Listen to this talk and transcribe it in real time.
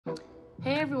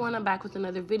Hey everyone, I'm back with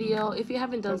another video. If you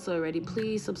haven't done so already,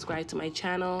 please subscribe to my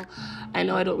channel. I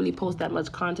know I don't really post that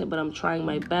much content, but I'm trying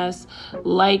my best.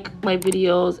 Like my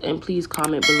videos and please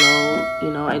comment below. You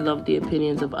know, I love the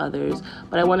opinions of others.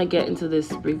 But I want to get into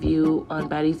this review on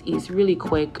Baddies East really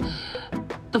quick.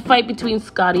 The fight between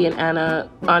Scotty and Anna,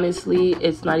 honestly,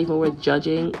 it's not even worth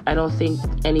judging. I don't think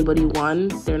anybody won.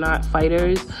 They're not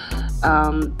fighters.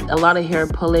 A lot of hair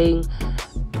pulling.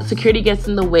 Security gets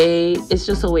in the way. It's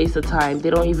just a waste of time.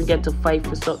 They don't even get to fight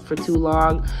for too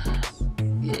long.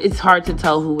 It's hard to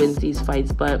tell who wins these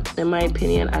fights, but in my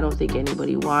opinion, I don't think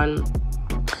anybody won.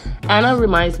 Anna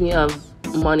reminds me of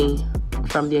Money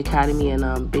from the Academy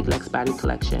and Big Lex Baddie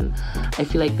Collection. I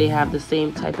feel like they have the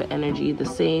same type of energy, the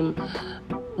same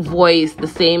voice, the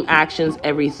same actions,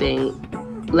 everything.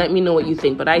 Let me know what you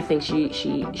think, but I think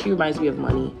she reminds me of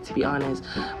Money, to be honest.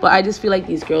 But I just feel like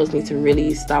these girls need to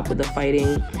really stop with the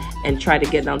fighting and try to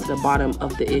get down to the bottom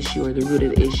of the issue or the root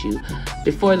of the issue.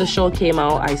 Before the show came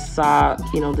out, I saw,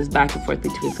 this back and forth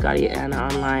between Scotty and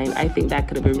Anna online. I think that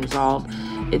could have been resolved.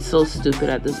 It's so stupid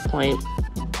at this point.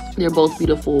 They're both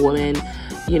beautiful women.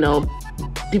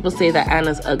 People say that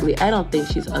Anna's ugly. I don't think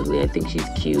she's ugly. I think she's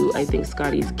cute. I think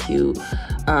Scotty's cute.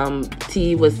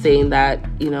 T was saying that,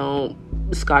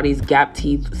 Scotty's gap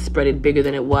teeth spreaded bigger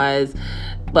than it was,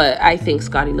 but I think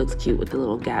Scotty looks cute with the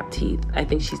little gap teeth. I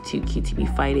think she's too cute to be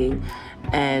fighting.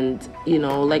 And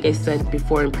like I said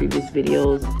before in previous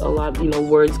videos, a lot of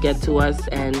words get to us,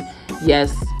 and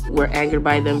yes, we're angered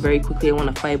by them very quickly and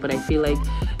want to fight, but I feel like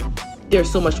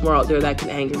there's so much more out there that can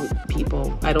anger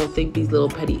people. I don't think these little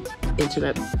petty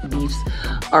internet beefs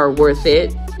are worth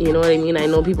it. You know what I mean? I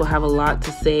know people have a lot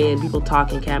to say and people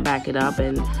talk and can't back it up,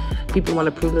 and people want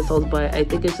to prove themselves, but I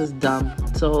think it's just dumb.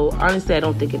 So honestly, I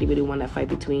don't think anybody won that fight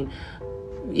between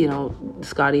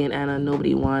Scotty and Anna.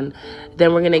 Nobody won.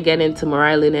 Then we're gonna get into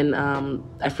Mariah Lynn and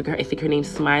I think her name's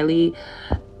Smiley.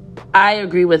 I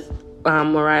agree with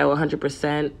Mariah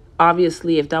 100%.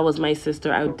 Obviously, if that was my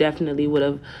sister, I definitely would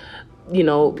have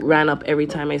ran up every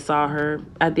time I saw her.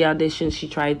 At the audition, she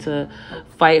tried to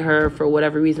fight her for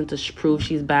whatever reason to prove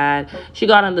she's bad. She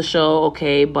got on the show,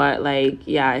 okay, but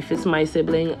yeah, if it's my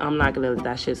sibling, I'm not gonna let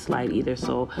that shit slide either.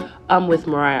 So I'm with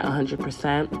Mariah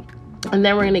 100%. And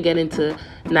then we're gonna get into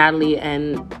Natalie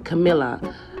and Camilla.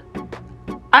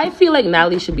 I feel like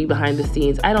Natalie should be behind the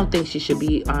scenes. I don't think she should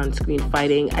be on screen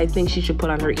fighting. I think she should put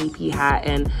on her EP hat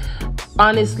and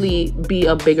honestly be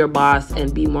a bigger boss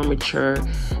and be more mature.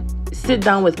 Sit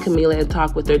down with Camila and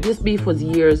talk with her. This beef was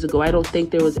years ago. I don't think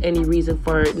there was any reason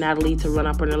for Natalie to run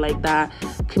up on her like that.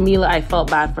 Camila, I felt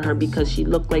bad for her because she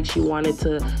looked like she wanted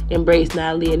to embrace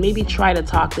Natalie and maybe try to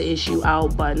talk the issue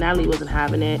out, but Natalie wasn't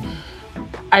having it.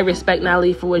 I respect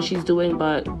Natalie for what she's doing,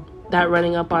 but that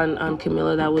running up on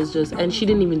Camila, that was just, and she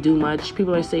didn't even do much.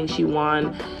 People are saying she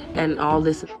won and all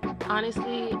this.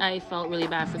 Honestly, I felt really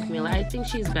bad for Camila. I think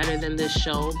she's better than this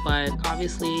show, but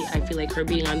obviously I feel like her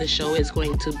being on the show is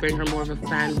going to bring her more of a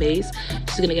fan base.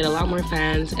 She's going to get a lot more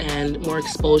fans and more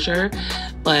exposure,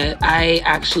 but I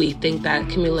actually think that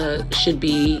Camila should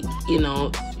be,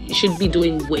 should be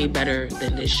doing way better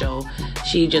than this show.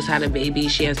 She just had a baby.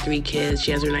 She has 3 kids.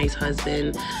 She has her nice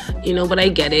husband, but I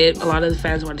get it. A lot of the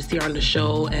fans wanted to see her on the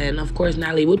show, and of course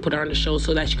Natalie would put her on the show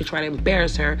so that she could try to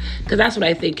embarrass her, because that's what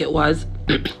I think it was.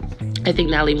 I think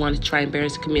Natalie wanted to try and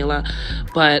embarrass Camila,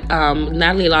 but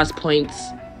Natalie lost points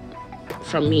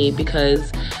from me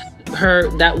because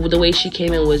the way she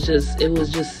came in was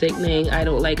just sickening. I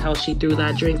don't like how she threw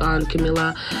that drink on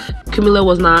Camila. Camila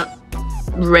was not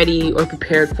ready or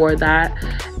prepared for that,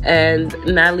 and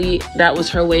Natalie, that was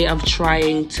her way of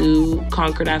trying to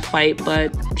conquer that fight,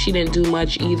 but she didn't do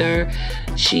much either.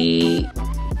 She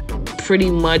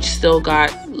pretty much still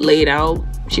got laid out.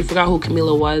 She forgot who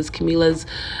Camila was. Camila's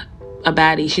a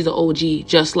baddie. She's an OG,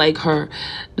 just like her.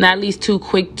 Natalie's too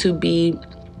quick to be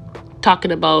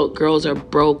talking about girls are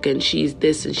broke and she's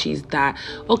this and she's that.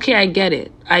 Okay, I get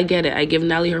it. I give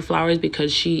Natalie her flowers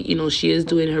because she, she is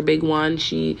doing her big one.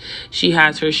 She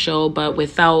has her show, but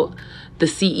without the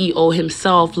CEO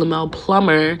himself, Lamel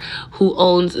Plummer, who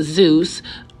owns Zeus,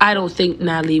 I don't think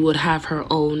Natalie would have her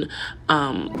own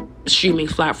streaming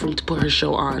platform to put her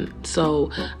show on. So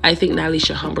I think Natalie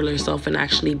should humble herself and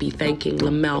actually be thanking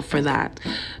Lamel for that.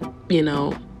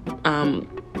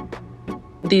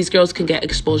 These girls can get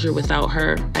exposure without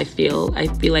her. I feel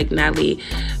like Natalie,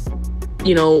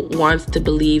 wants to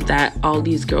believe that all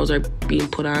these girls are being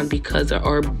put on because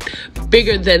or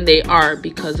bigger than they are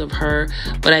because of her.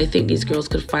 But I think these girls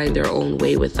could find their own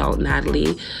way without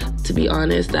Natalie. To be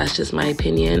honest, that's just my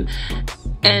opinion.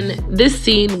 And this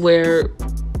scene where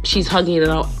she's hugging it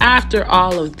out after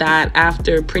all of that,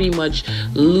 after pretty much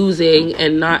losing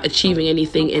and not achieving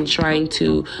anything and trying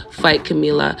to fight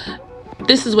Camila.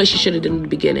 This is what she should have done in the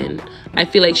beginning. I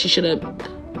feel like she should have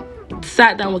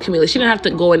sat down with Camila. She didn't have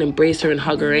to go and embrace her and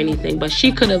hug her or anything, but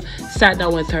she could have sat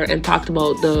down with her and talked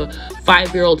about the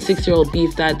 5-year-old, 6-year-old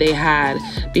beef that they had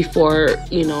before,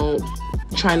 you know,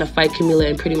 trying to fight Camila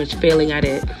and pretty much failing at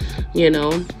it. You know,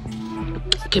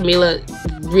 Camila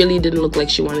really didn't look like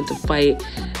she wanted to fight.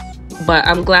 But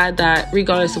I'm glad that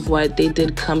regardless of what, they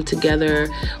did come together,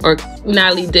 or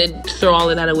Natalie did throw all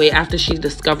of that away after she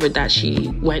discovered that she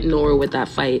went nowhere with that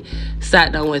fight,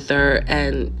 sat down with her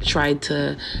and tried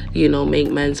to, you know, make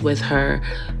amends with her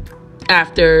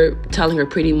after telling her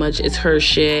pretty much it's her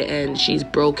shit and she's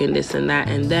broken, this and that.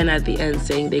 And then at the end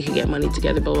saying they could get money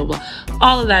together, blah, blah, blah.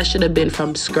 All of that should have been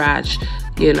from scratch.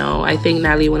 You know, I think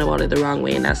Natalie went about it the wrong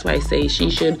way, and that's why I say she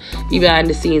should be behind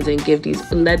the scenes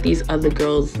and let these other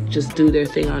girls just do their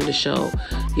thing on the show.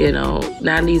 You know,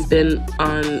 Natalie's been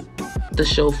on the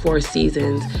show 4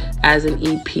 seasons as an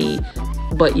EP,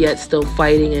 but yet still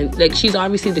fighting, and like, she's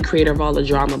obviously the creator of all the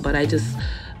drama, but I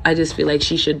just feel like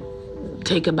she should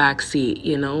take a back seat,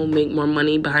 you know, make more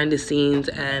money behind the scenes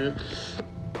and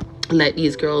let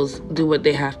these girls do what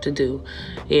they have to do.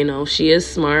 You know, she is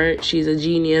smart. She's a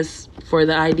genius for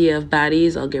the idea of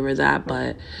Baddies. I'll give her that.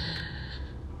 But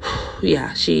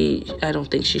yeah, I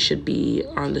don't think she should be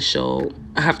on the show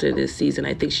after this season.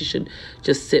 I think she should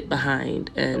just sit behind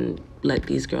and let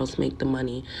these girls make the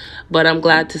money. But I'm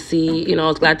glad to see, you know, I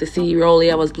was glad to see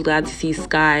Rolly. I was glad to see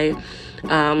Sky.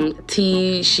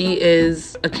 T, she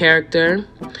is a character.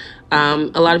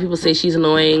 A lot of people say she's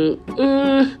annoying.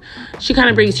 She kind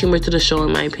of brings humor to the show,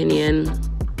 in my opinion.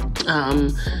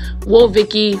 Well,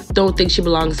 Vicky, don't think she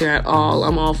belongs there at all.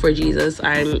 I'm all for Jesus.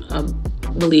 I'm a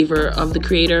believer of the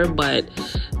creator, but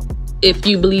if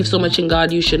you believe so much in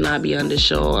God, you should not be on this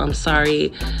show. I'm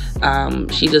sorry.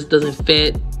 She just doesn't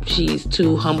fit. She's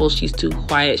too humble. She's too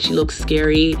quiet. She looks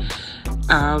scary.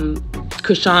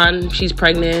 Krishan, she's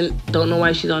pregnant. Don't know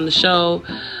why she's on the show.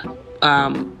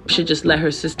 Should just let her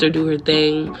sister do her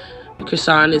thing.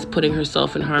 Krishan is putting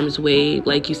herself in harm's way.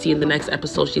 Like you see in the next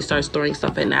episode, she starts throwing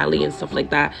stuff at Natalie and stuff like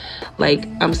that. Like,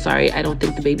 I'm sorry. I don't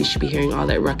think the baby should be hearing all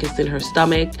that ruckus in her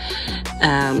stomach.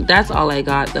 That's all I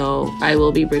got, though. I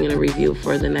will be bringing a review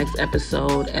for the next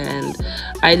episode. And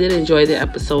I did enjoy the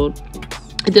episode.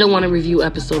 I didn't want to review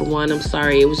episode 1. I'm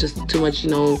sorry. It was just too much, you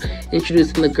know,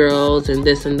 introducing the girls and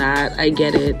this and that. I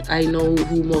get it. I know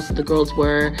who most of the girls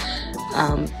were.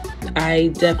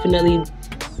 I definitely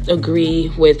agree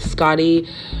with Scotty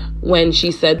when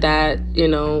she said that, you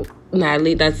know,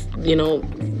 Natalie, that's, you know,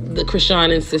 the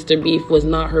Krishan and sister beef was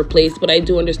not her place. But I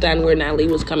do understand where Natalie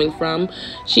was coming from.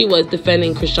 She was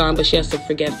defending Krishan, but she has to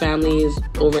forget family is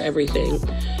over everything.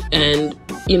 And,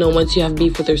 you know, once you have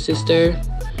beef with her sister,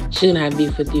 she's gonna have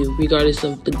beef with you, regardless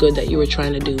of the good that you were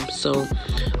trying to do. So,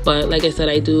 but like I said,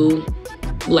 I do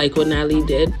like what Natalie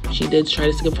did. She did try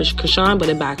to stick up for Krishan, but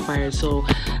it backfired. So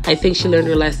I think she learned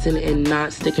her lesson in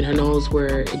not sticking her nose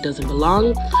where it doesn't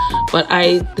belong. But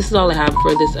this is all I have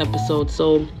for this episode.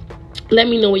 So let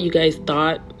me know what you guys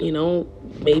thought. You know,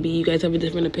 maybe you guys have a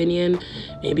different opinion.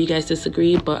 Maybe you guys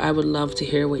disagree, but I would love to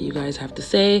hear what you guys have to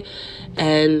say.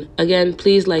 And again,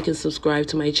 please like and subscribe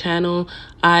to my channel.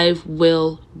 I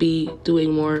will be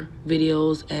doing more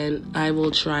videos and I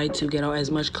will try to get out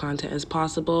as much content as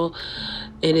possible.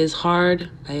 It is hard.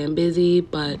 I am busy,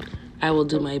 but I will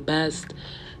do my best.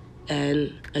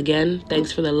 And again,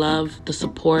 thanks for the love, the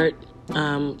support.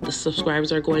 The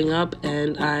subscribers are going up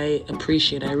and I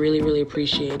appreciate it. I really, really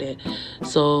appreciate it.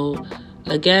 So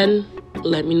again,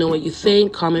 let me know what you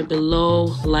think. Comment below,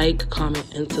 like,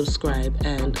 comment, and subscribe.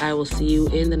 And I will see you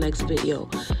in the next video.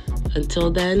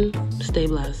 Until then, stay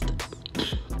blessed.